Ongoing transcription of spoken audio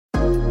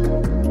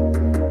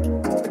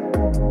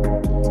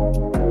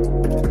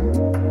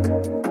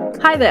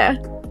Hi there.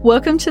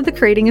 Welcome to the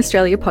Creating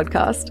Australia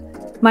podcast.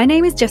 My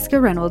name is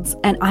Jessica Reynolds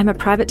and I'm a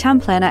private town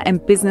planner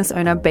and business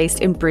owner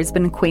based in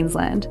Brisbane,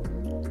 Queensland.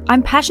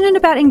 I'm passionate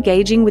about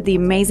engaging with the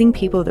amazing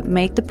people that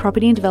make the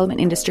property and development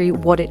industry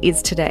what it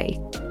is today.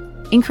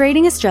 In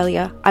Creating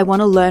Australia, I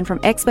want to learn from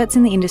experts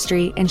in the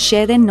industry and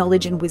share their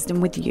knowledge and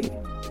wisdom with you.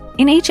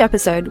 In each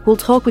episode, we'll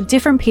talk with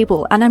different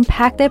people and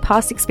unpack their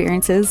past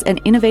experiences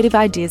and innovative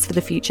ideas for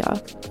the future.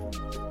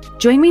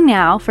 Join me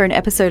now for an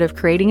episode of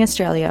Creating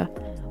Australia,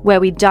 where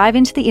we dive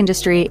into the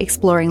industry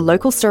exploring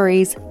local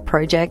stories,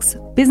 projects,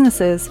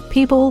 businesses,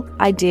 people,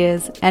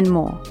 ideas, and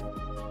more.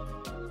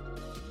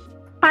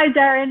 Hi,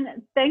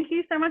 Darren. Thank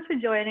you so much for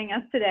joining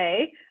us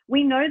today.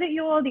 We know that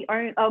you're the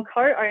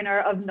co-owner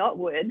of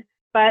Knotwood,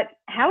 but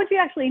how would you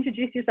actually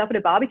introduce yourself at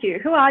a barbecue?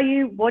 Who are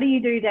you? What do you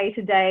do day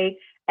to day?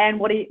 And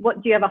what do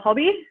you have a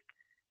hobby?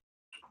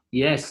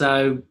 Yeah,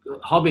 so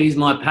hobbies,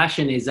 my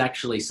passion is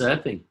actually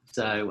surfing.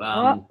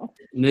 So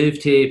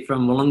moved here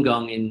from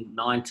Wollongong in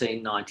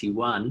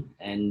 1991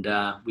 and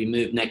we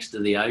moved next to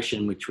the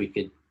ocean, which we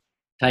could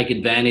take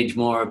advantage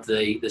more of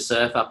the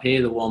surf up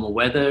here, the warmer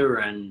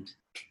weather.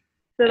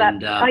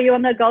 Are you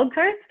on the Gold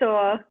Coast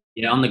or?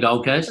 Yeah, on the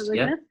Gold Coast,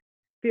 yeah.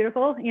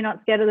 Beautiful. You're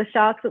not scared of the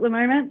sharks at the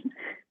moment?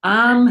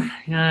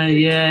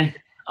 Yeah.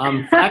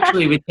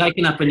 Actually, we're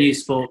taking up a new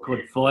sport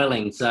called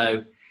foiling,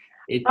 so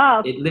it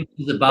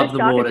lifts above the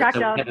water.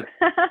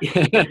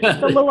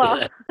 The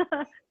lure.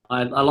 Yeah.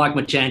 I like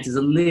my chances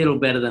a little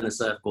better than a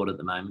surfboard at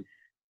the moment.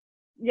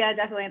 Yeah,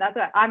 definitely. That's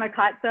what I'm a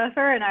kite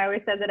surfer, and I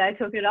always said that I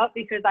took it up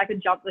because I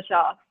could jump the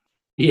sharks.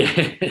 Yeah,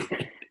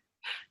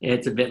 yeah,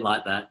 it's a bit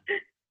like that.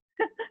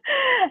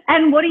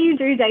 And what do you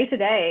do day to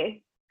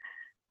day?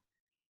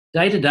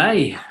 Day to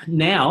day,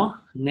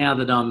 now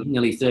that I'm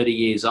nearly 30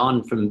 years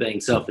on from being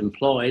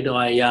self-employed,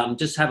 I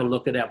just have a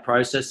look at our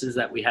processes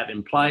that we have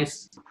in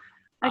place.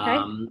 Okay.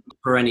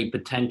 For any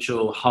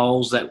potential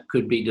holes that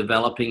could be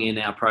developing in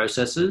our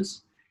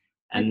processes.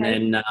 And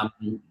then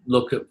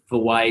look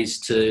for ways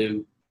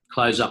to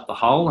close up the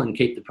hole and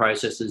keep the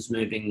processes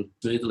moving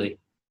smoothly.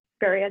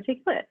 Very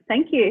articulate.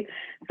 Thank you.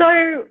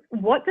 So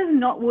what does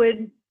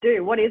Knotwood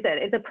do? What is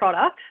it? It's a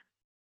product?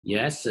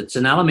 Yes, it's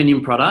an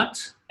aluminium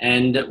product.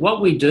 And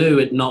what we do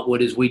at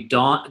Knotwood is we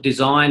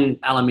design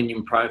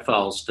aluminium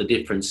profiles for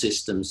different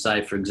systems.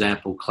 Say, for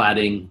example,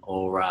 cladding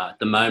or at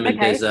the moment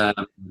there's a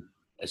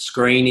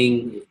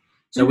screening.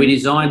 So we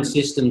design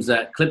systems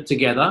that clip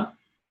together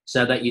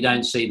so that you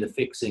don't see the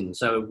fixing.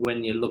 So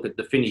when you look at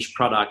the finished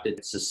product,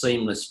 it's a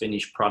seamless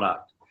finished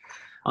product.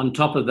 On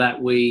top of that,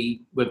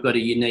 we've got a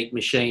unique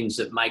machines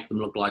that make them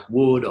look like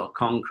wood or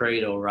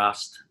concrete or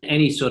rust.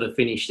 Any sort of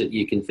finish that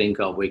you can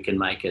think of, we can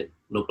make it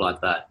look like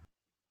that.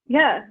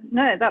 Yeah,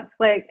 no, that's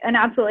like an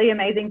absolutely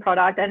amazing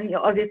product, and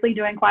you're obviously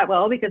doing quite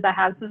well because I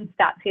have some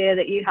stats here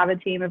that you have a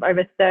team of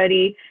over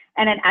 30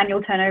 and an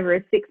annual turnover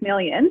of 6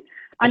 million.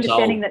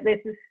 Understanding that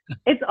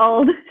it's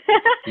old.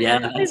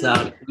 Yeah, it's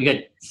we got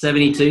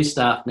 72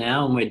 staff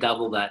now and we're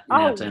double that in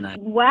our turnover.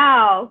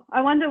 Wow.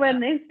 I wonder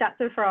when these stats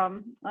are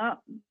from. Oh,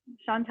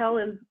 Chantel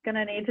is going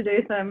to need to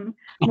do some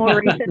more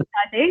research,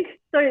 I think.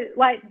 So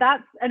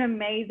that's an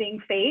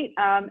amazing feat.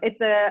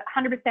 It's a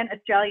 100%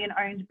 Australian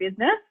owned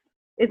business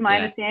is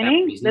my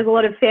understanding. There's a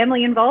lot of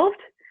family involved.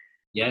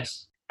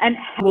 Yes. And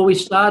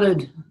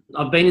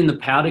I've been in the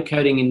powder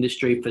coating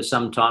industry for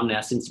some time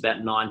now, since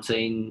about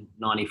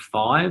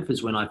 1995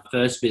 is when I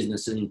first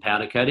business in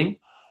powder coating.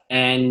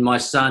 And my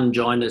son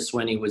joined us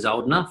when he was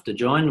old enough to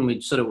join, and we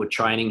sort of were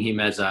training him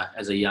as a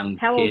young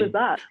kid. How old is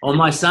that? Well,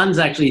 my son's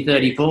actually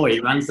 34.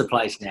 He runs the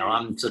place now.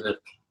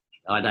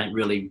 I don't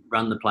really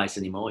run the place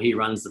anymore. He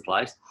runs the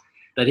place.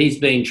 But he's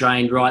been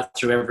trained right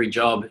through every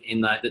job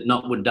that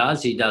Knotwood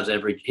does. He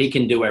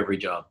can do every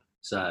job.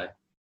 So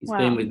he's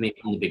been with me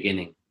from the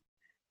beginning.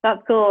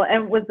 That's cool.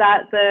 And was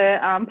that the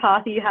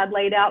path you had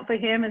laid out for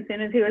him as soon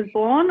as he was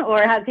born,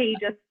 or has he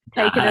just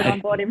taken it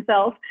on board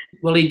himself?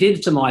 Well, he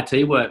did some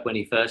IT work when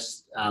he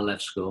first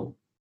left school,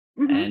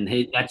 and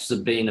that's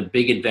been a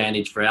big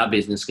advantage for our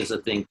business because I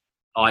think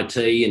IT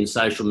and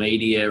social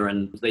media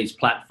and these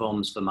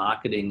platforms for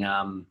marketing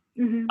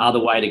are the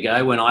way to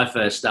go. When I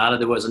first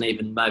started, there wasn't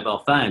even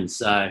mobile phones.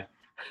 So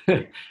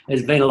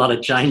there's been a lot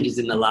of changes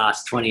in the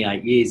last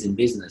 28 years in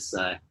business.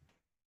 So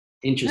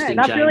interesting.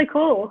 That's really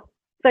cool.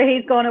 So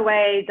he's gone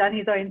away, done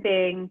his own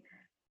thing,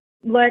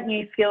 learnt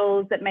new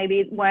skills that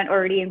maybe weren't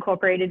already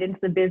incorporated into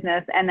the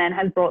business, and then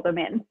has brought them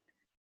in.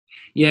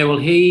 Yeah, well,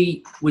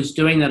 he was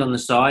doing that on the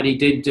side. He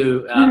did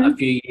do a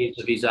few years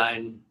of his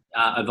own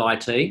of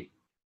IT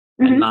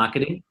and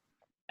marketing,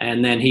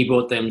 and then he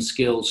brought them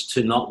skills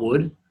to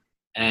Knotwood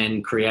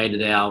and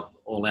created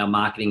all our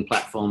marketing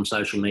platforms,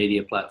 social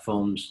media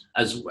platforms,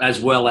 as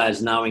well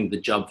as knowing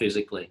the job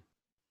physically.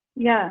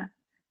 Yeah,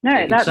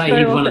 no, so that's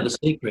he's one of the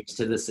secrets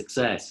to the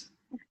success.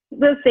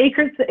 The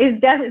secrets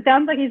it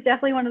sounds like he's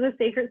definitely one of the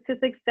secrets to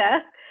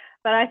success,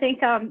 but I think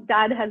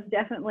Dad has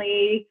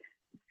definitely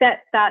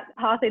set that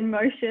path in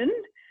motion.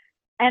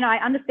 And I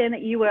understand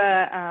that you were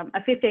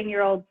a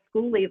 15-year-old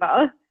school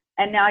leaver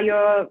and now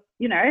you're,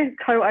 you know,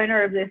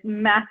 co-owner of this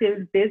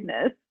massive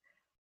business.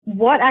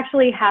 What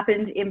actually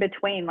happened in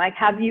between? Like,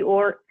 have you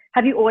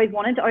always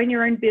wanted to own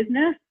your own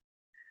business?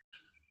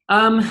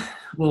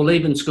 Well,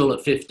 leaving school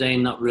at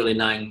 15, not really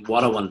knowing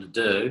what I wanted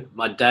to do,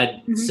 my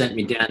dad sent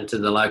me down to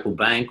the local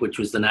bank, which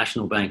was the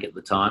National Bank at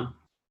the time.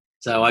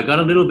 So I got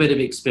a little bit of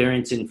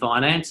experience in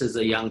finance as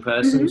a young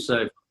person.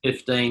 So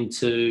 15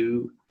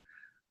 to,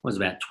 was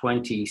about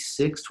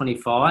 26,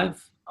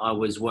 25, I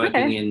was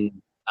working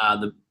in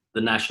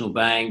the National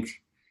Bank,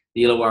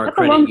 the Illawarra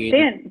Credit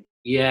Union.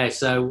 Yeah,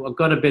 so I've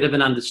got a bit of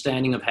an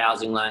understanding of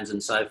housing loans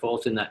and so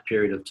forth in that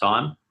period of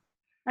time.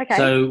 Okay.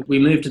 So we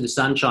moved to the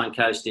Sunshine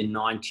Coast in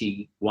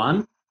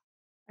 91.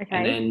 Okay.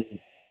 And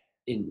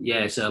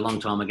then, so a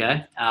long time ago.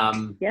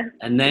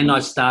 And then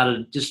I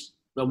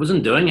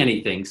wasn't doing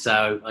anything.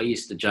 So I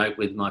used to joke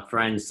with my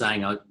friends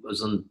saying I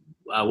was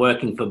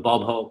working for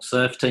Bob Hawke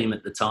surf team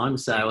at the time.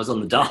 So I was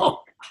on the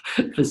dole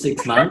for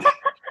 6 months.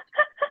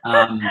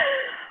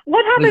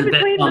 What happened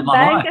between the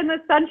bank and the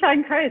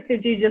Sunshine Coast?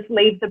 Did you just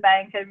leave the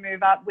bank and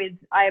move up with,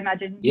 I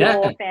imagine,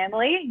 your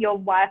family, your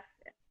wife?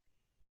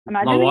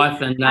 My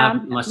wife and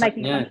my son.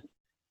 Yeah.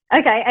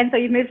 Okay, and so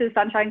you moved to the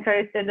Sunshine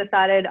Coast and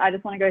decided, I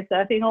just want to go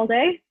surfing all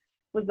day.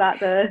 Was that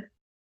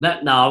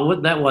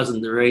that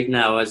wasn't the reason.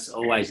 No, I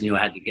always knew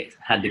I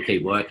had to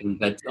keep working,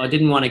 but I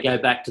didn't want to go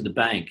back to the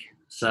bank.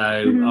 So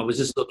I was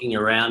just looking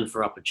around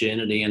for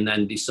opportunity, and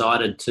then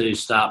decided to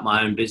start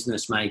my own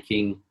business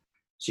making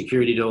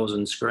security doors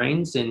and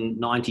screens in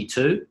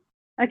 92.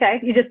 Okay,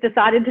 you just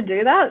decided to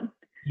do that?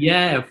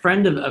 Yeah, a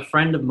friend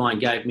of mine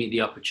gave me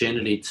the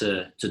opportunity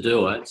to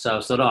do it. So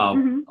I thought,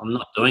 I'm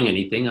not doing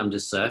anything. I'm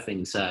just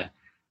surfing. So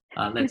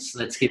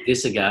let's give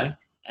this a go.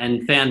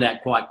 And found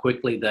out quite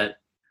quickly that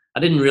I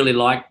didn't really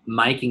like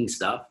making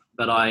stuff,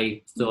 but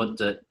I thought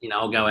that, you know,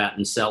 I'll go out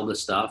and sell the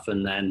stuff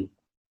and then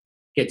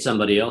get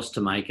somebody else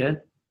to make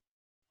it.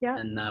 Yeah.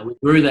 And we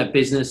grew that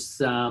business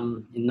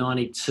in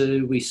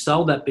 92. We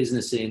sold that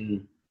business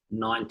in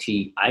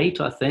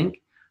 98, I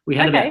think. We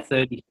had about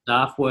 30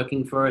 staff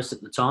working for us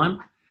at the time.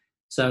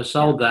 So I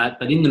sold that.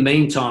 But in the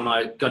meantime,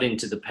 I got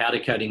into the powder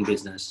coating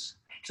business.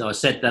 So I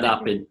set that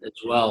up as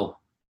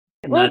well.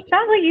 Well, it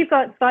sounds like you've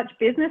got such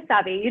business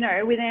savvy. You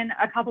know, within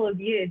a couple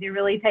of years, you're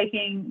really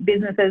taking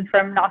businesses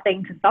from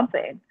nothing to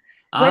something.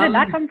 Where did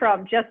that come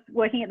from? Just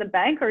working at the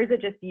bank, or is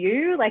it just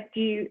you? Like,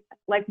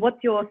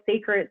 what's your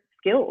secret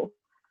skill?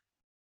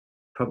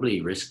 Probably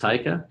risk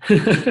taker.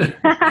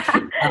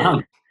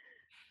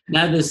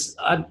 No,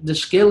 the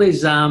skill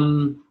is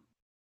you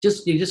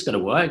just got to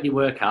work. You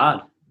work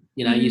hard.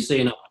 You know, you see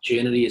an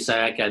opportunity, you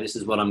say, okay, this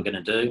is what I'm going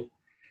to do.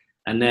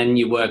 And then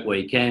you work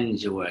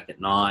weekends, you work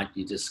at night.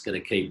 You just got to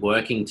keep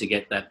working to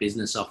get that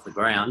business off the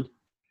ground.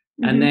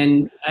 And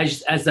then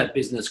as that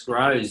business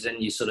grows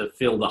and you sort of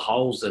fill the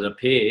holes that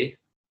appear,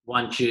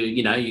 once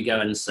you go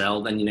and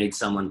sell, then you need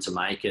someone to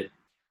make it.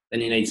 Then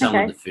you need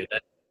someone to fit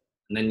it.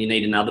 And then you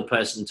need another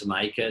person to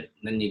make it.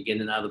 And then you get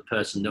another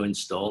person to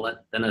install it.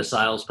 Then a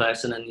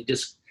salesperson, and you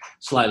just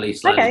slowly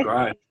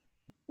grow.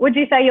 Would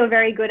you say you're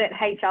very good at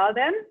HR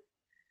then?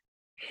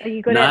 Are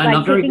you good at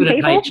not very good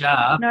people? At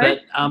HR,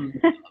 but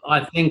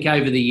I think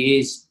over the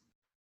years,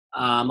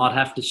 I'd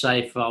have to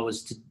say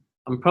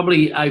I'm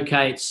probably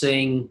okay at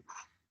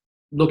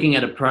looking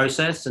at a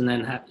process and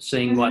then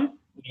seeing what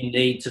you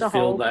need to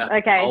fill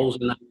the holes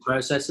in those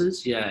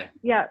processes. Yeah.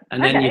 Yeah.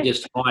 And then you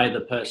just hire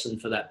the person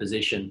for that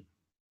position.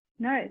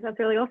 No, that's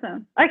really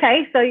awesome.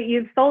 Okay, so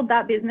you've sold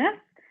that business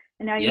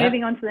and now you're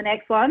moving on to the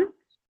next one.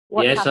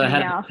 So I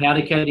had a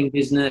powder coating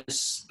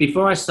business.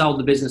 Before I sold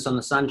the business on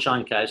the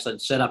Sunshine Coast, I'd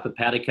set up a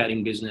powder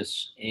coating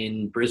business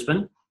in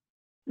Brisbane.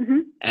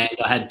 And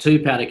I had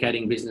 2 powder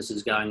coating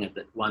businesses going at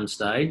one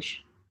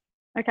stage.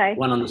 Okay.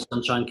 One on the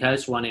Sunshine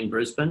Coast, one in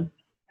Brisbane.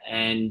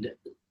 And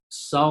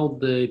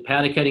sold the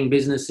powder coating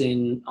business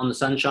on the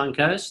Sunshine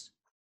Coast.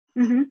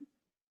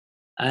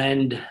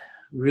 And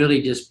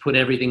really just put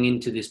everything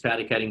into this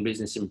powder coating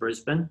business in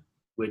Brisbane,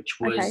 which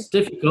was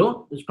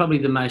difficult. It was probably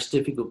the most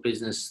difficult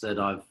business that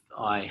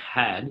I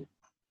had.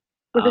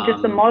 Was it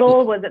just the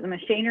model? Was it the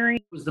machinery?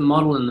 It was the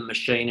model and the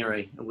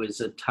machinery. It was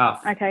a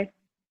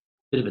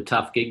bit of a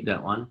tough gig,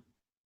 that one.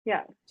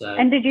 Yeah. So,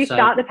 and did you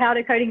start the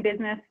powder coating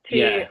business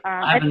to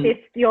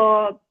assist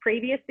your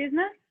previous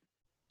business?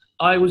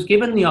 I was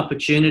given the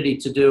opportunity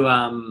to do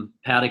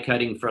powder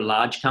coating for a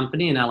large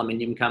company, an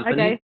aluminium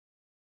company. Okay.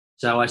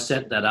 So I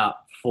set that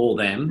up for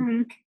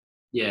them.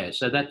 Yeah,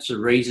 so that's the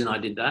reason I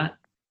did that.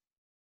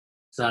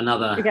 So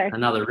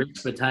another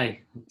risk, but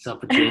hey, it's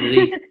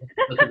opportunity.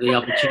 Look at the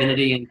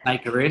opportunity and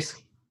take a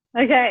risk.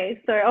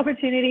 Okay, so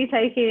opportunity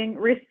taking,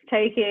 risk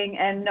taking,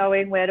 and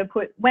knowing when to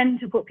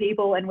put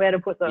people and where to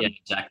put them.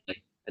 Yeah,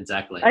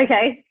 exactly.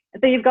 Okay,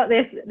 so you've got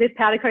this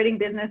powder coating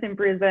business in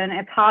Brisbane.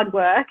 It's hard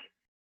work.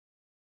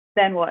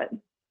 Then what?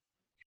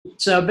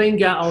 So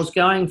I was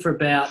going for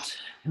about,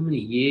 how many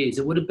years?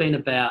 It would have been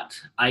about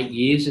 8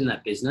 years in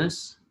that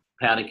business,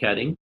 powder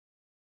coating.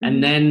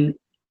 And then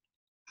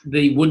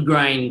the wood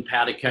grain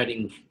powder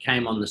coating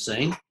came on the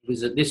scene.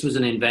 This was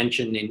an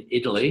invention in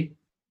Italy.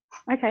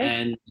 Okay.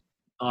 And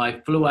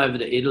I flew over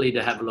to Italy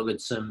to have a look at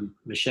some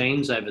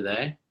machines over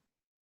there,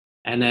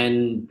 and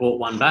then bought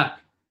one back.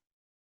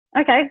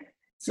 Okay.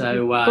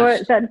 So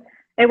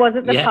it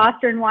wasn't the yeah.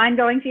 pasta and wine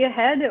going to your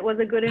head. It was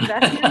a good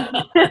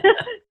investment.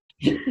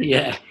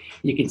 Yeah,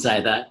 you can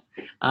say that.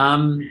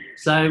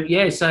 So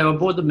I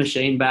bought the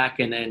machine back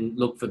and then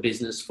looked for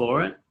business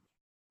for it,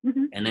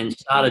 and then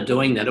started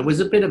doing that. It was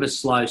a bit of a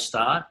slow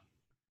start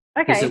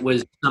because it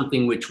was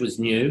something which was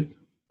new.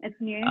 It's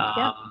new.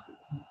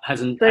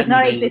 So there's no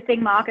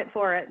existing market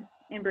for it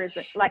in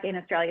Brisbane, like in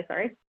Australia.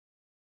 Sorry.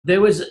 There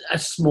was a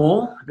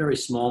very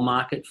small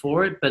market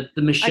for it, but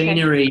the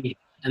machinery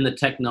and the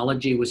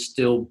technology was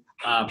still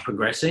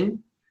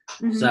progressing.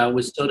 So it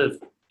was sort of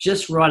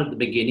just right at the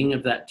beginning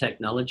of that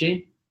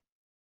technology.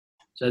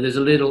 So it was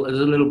a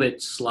little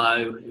bit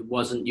slow.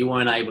 You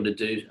weren't able to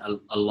do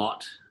a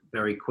lot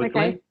very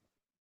quickly.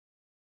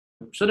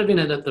 Sort of in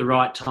it at the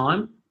right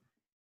time,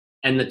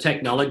 and the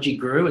technology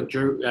grew. It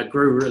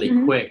grew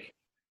really quick.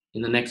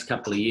 In the next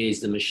couple of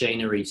years, the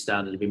machinery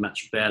started to be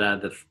much better.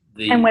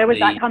 And where was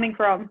that coming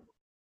from?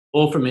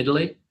 All from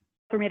Italy.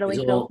 From Italy,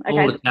 all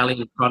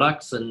Italian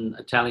products and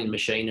Italian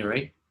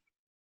machinery.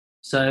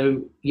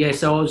 So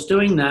I was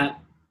doing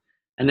that,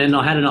 and then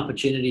I had an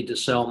opportunity to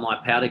sell my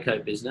powder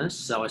coat business.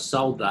 So I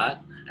sold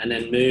that, and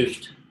then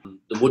moved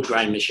the wood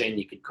grain machine,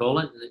 you could call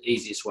it, the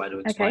easiest way to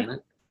explain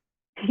it.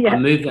 Yeah. I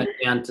moved that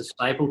down to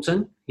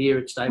Stapleton, here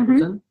at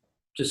Stapleton,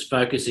 just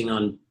focusing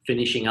on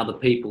finishing other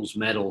people's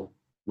metal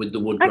with the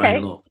wood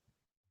grain look.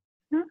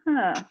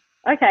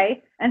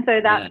 Okay. And so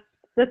that's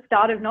the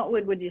start of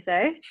Knotwood, would you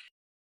say?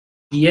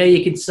 Yeah,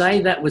 you could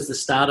say that was the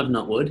start of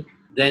Knotwood.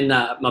 Then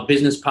my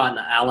business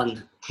partner,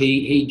 Alan,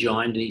 he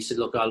joined, and he said,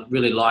 look, I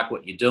really like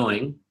what you're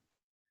doing.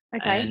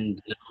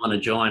 And I want to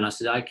join. I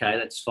said, okay,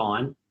 that's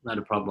fine. Not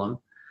a problem.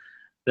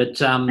 But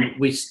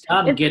we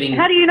started getting...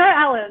 How do you know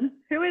Alan?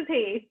 Who is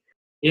he?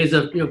 He was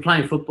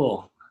playing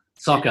football.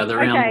 Soccer, the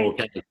round ball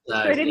game.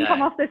 So he didn't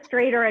come off the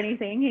street or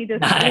anything. He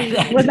just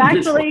was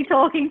actually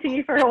talking to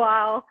you for a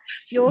while.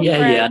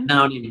 Yeah,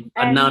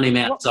 I've known him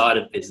outside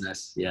of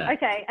business. Yeah.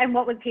 Okay, and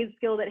what was his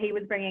skill that he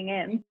was bringing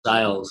in?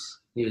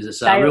 Sales. He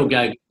was a real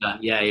go-getter.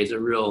 Yeah, he's a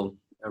real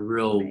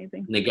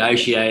Amazing.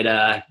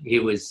 Negotiator. He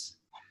was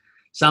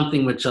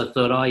something which I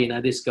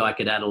thought, this guy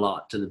could add a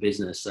lot to the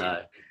business.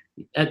 So,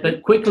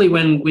 but quickly,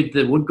 with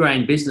the wood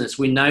grain business,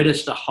 we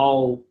noticed a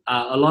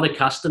lot of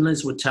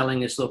customers were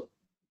telling us, look,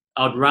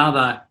 I'd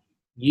rather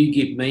you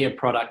give me a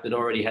product that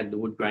already had the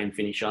wood grain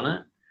finish on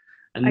it.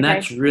 And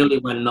that's really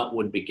when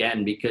Knotwood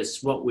began,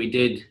 because what we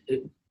did,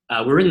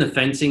 we're in the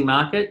fencing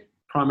market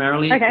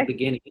primarily at the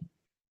beginning.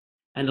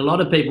 And a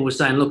lot of people were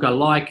saying, look, I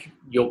like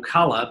your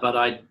colour, but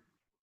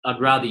I'd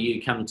rather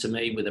you come to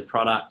me with a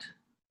product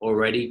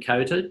already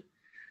coated.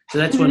 So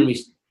that's when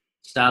we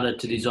started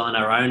to design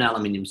our own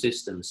aluminium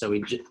system. So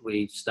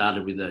we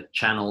started with a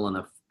channel and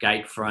a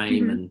gate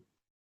frame, and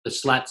the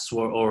slats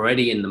were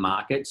already in the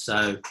market.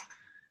 So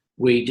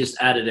we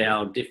just added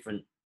our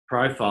different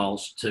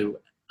profiles to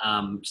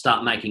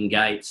start making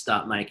gates,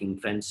 start making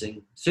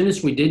fencing. As soon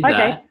as we did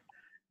that,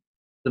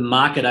 the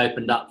market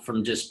opened up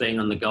from just being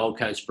on the Gold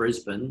Coast,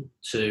 Brisbane,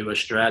 to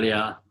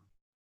Australia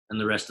and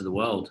the rest of the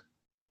world.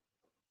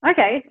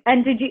 Okay.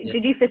 And did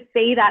you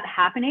foresee that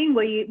happening?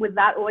 Was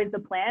that always the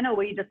plan, or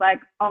were you just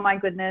like, oh my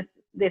goodness,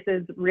 this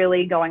is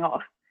really going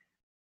off?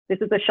 This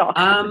is a shock.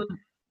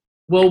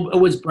 Well, it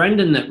was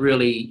Brendan that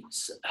really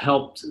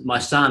helped. My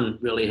son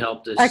really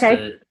helped us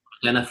to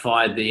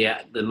identify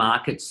the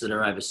markets that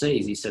are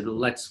overseas. He said, well,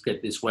 let's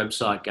get this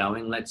website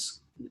going.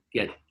 Let's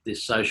get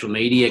this social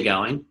media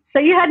going. So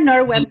you had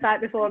no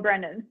website before,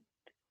 Brendan?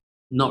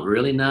 Not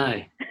really,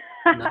 no.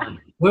 No.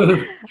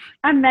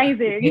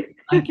 Amazing.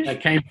 I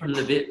came from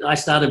I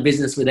started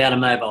business without a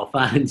mobile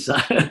phone, so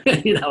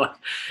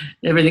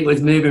everything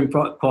was moving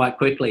quite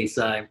quickly.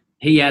 So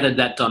he added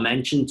that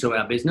dimension to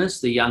our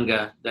business.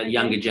 Younger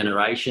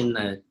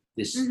generation,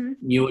 this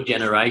newer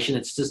generation.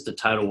 It's just a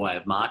total way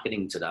of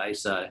marketing today.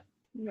 So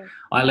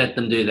I let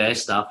them do their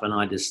stuff, and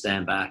I just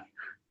stand back.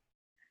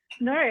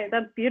 No,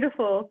 that's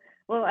beautiful.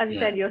 Well, as you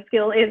said, your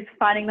skill is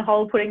finding the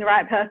hole, putting the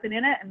right person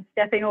in it, and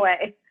stepping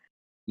away.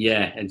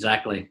 Yeah,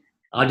 exactly.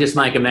 I just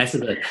make a mess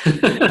of it.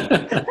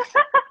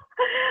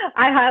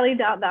 I highly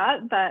doubt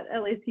that, but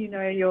at least you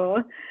know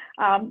your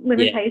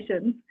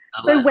limitations.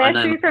 So where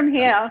to from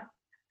here?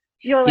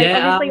 You're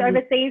obviously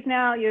overseas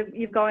now.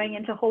 You're going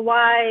into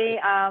Hawaii.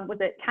 Was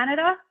it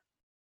Canada?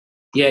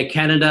 Yeah,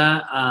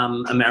 Canada,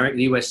 America,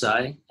 the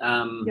USA.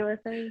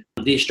 USA.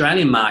 The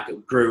Australian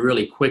market grew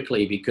really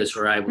quickly because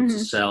we're able to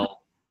sell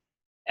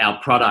our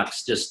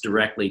products just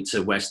directly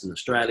to Western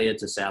Australia,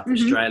 to South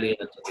Australia,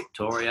 to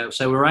Victoria.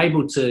 So we're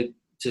able to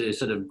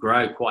sort of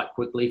grow quite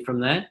quickly from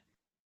there.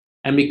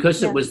 And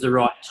because it was the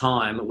right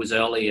time, it was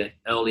early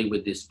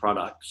with this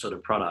product.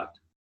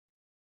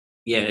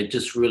 Yeah, it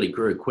just really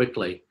grew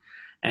quickly.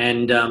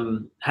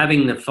 And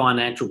having the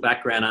financial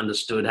background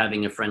understood,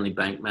 having a friendly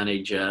bank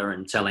manager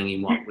and telling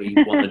him what we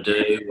want to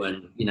do,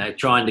 and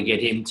trying to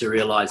get him to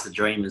realise the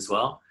dream as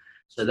well.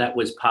 So that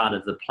was part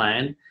of the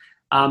plan.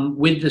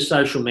 With the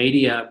social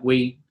media,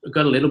 we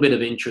got a little bit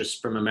of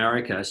interest from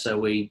America, so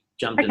we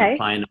jumped in a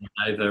plane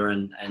over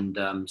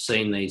and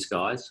seen these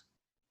guys.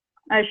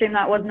 I assume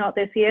that was not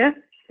this year.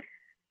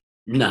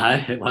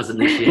 No, it wasn't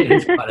this year.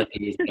 It's quite a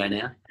few years ago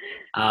now.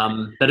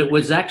 But it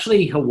was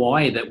actually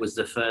Hawaii that was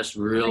the first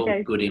real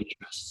good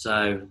interest.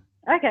 So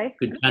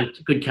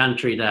good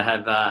country to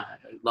have a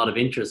lot of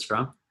interest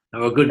from.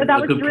 Or a good, so that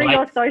was good through place.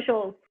 Your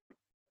socials.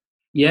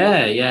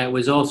 Yeah, it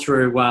was all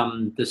through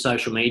the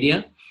social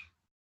media,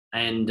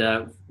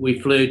 and we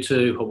flew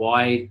to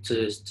Hawaii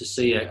to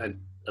see a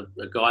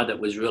guy that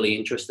was really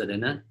interested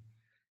in it,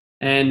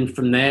 and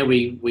from there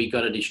we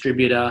got a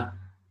distributor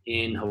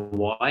in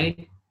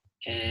Hawaii,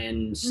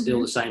 and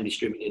still the same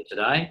distributor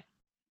today,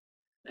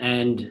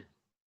 and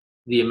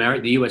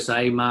the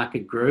USA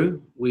market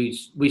grew.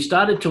 We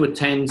started to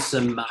attend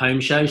some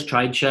home shows,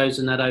 trade shows,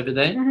 and that over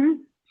there,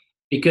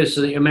 because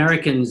the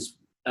Americans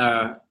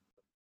are.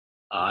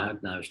 I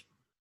don't know.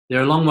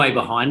 They're a long way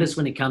behind us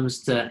when it comes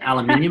to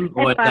aluminium,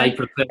 or they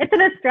prefer. It's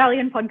an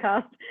Australian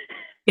podcast.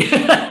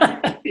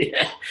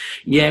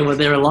 Yeah. Well,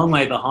 they're a long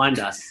way behind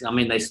us. I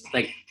mean, they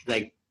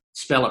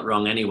spell it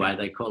wrong anyway.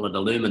 They call it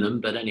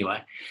aluminum, but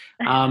anyway.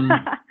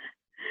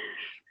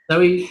 So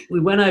we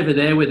went over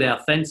there with our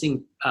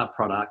fencing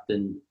product,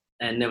 and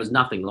there was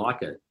nothing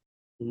like it.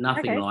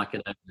 Nothing like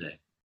it over there.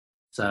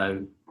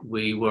 So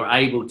we were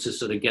able to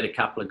sort of get a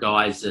couple of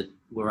guys that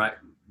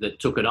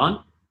took it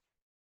on.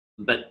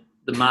 But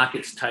the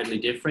market's totally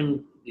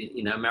different.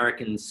 You know,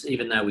 Americans,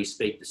 even though we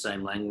speak the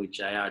same language,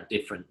 they are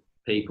different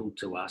people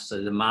to us.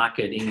 So the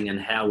marketing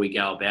and how we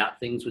go about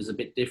things was a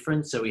bit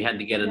different. So we had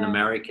to get an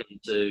American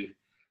to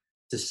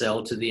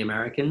sell to the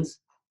Americans.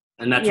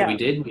 And that's what we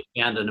did. We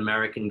found an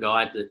American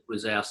guy that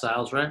was our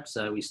sales rep.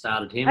 So we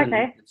started him and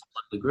it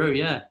slowly grew,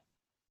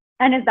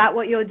 And is that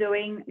what you're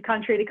doing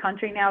country to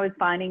country now, is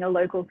finding a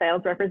local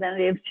sales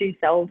representative to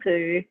sell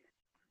to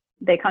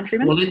their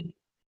countrymen?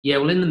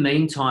 Well, in the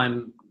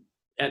meantime,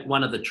 at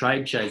one of the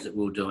trade shows that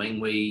we were doing,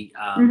 we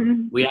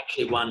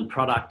actually won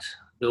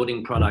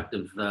building product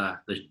of the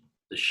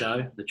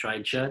show, the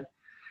trade show.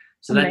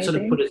 So that sort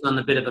of put us on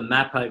a bit of a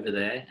map over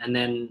there. And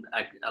then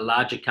a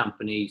larger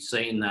company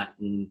seen that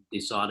and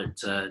decided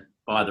to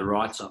buy the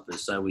rights off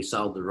us. So we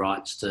sold the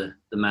rights to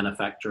the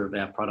manufacturer of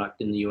our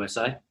product in the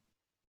USA.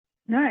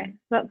 No,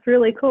 that's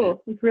really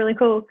cool. It's really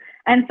cool.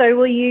 And so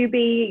will you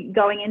be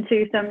going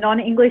into some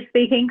non-English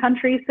speaking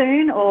countries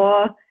soon,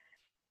 or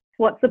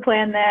what's the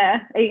plan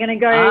there? Are you going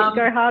to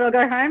go hard or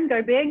go home,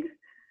 go big?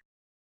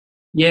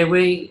 Yeah,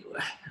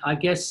 I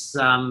guess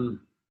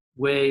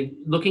we're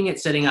looking at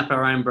setting up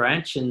our own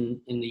branch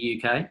in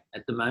the UK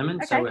at the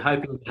moment. So we're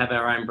hoping to have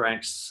our own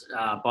branch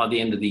by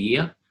the end of the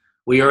year.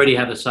 We already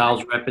have a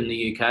sales rep in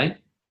the UK.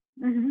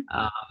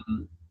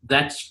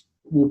 That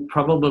will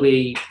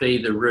probably be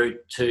the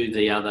route to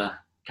the other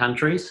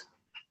countries.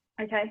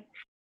 Okay.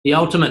 The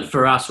ultimate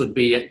for us would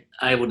be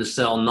able to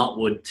sell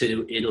Knotwood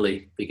to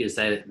Italy, because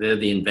they're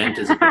the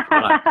inventors of the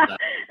product. So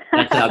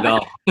that's our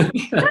goal.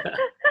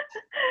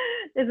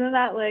 Isn't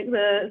that like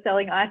the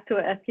selling ice to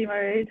an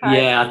Eskimo type?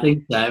 Yeah, I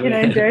think so.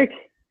 Joke.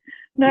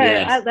 No,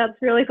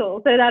 that's really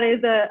cool. So that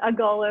is a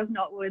goal of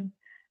Knotwood.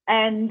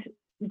 And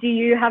do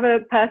you have a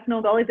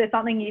personal goal? Is there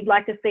something you'd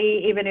like to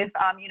see, even if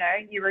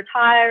you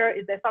retire?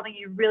 Is there something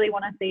you really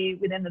want to see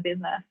within the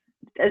business?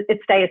 It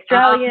stay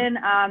Australian,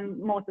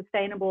 more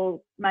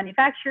sustainable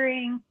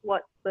manufacturing?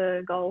 What's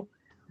the goal?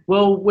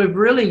 Well, we've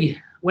really,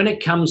 when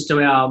it comes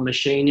to our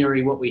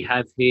machinery, what we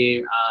have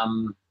here,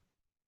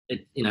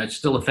 it's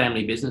still a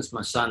family business.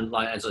 My son,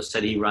 like as I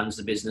said, he runs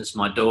the business.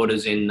 My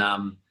daughter's in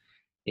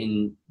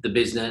the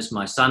business.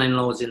 My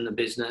son-in-law's in the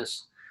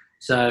business.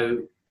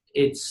 So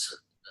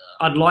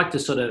I'd like to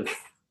sort of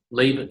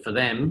leave it for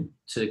them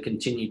to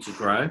continue to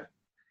grow.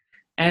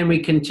 And we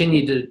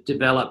continue to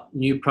develop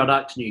new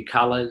products, new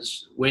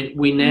colours.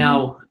 We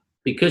now,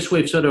 because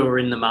we've sort of were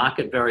in the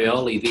market very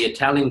early, the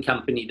Italian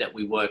company that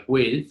we work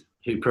with,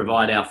 who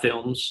provide our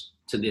films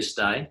to this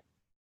day,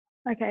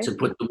 to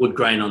put the wood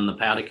grain on the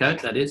powder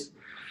coat, that is,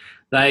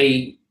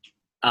 they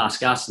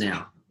ask us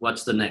now,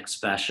 what's the next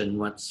fashion?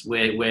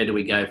 Where do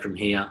we go from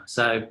here?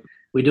 So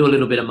we do a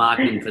little bit of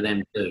marketing for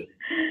them too.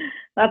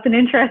 That's an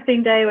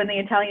interesting day when the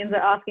Italians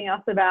are asking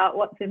us about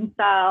what's in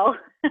style.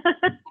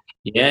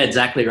 Yeah,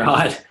 exactly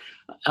right.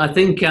 I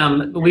think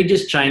we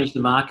just changed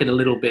the market a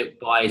little bit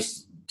by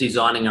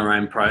designing our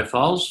own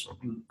profiles.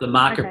 The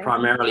market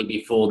primarily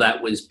before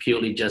that was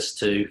purely just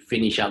to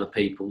finish other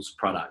people's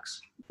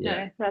products. Yeah,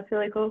 okay, that's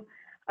really cool.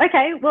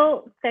 Okay,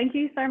 well, thank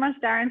you so much,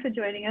 Darren, for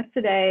joining us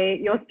today.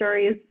 Your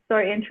story is so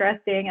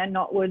interesting, and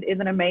Knotwood is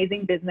an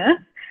amazing business.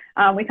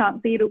 We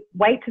can't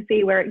wait to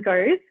see where it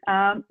goes.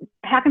 How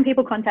can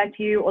people contact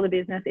you or the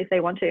business if they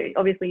want to?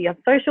 Obviously, you have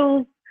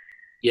socials.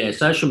 Yeah,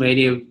 social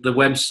media, the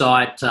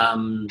website,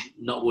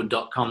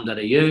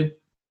 knotwood.com.au,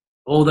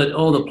 all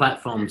the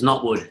platforms,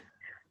 Knotwood.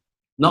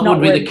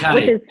 Knotwood with a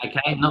K,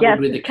 Knotwood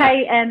with a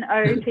K.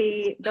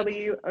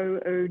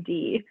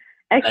 Knotwood.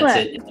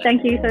 Excellent.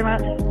 Thank you so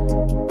much.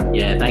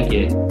 Yeah, thank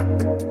you.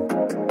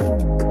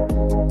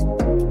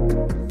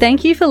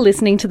 Thank you for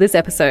listening to this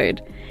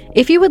episode.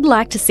 If you would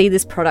like to see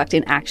this product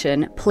in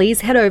action, please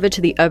head over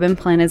to the Urban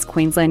Planners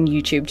Queensland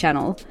YouTube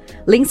channel.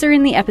 Links are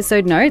in the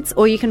episode notes,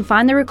 or you can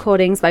find the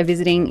recordings by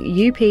visiting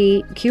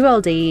upqld.com.au.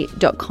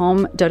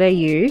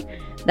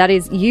 That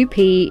is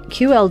upqld.com.au.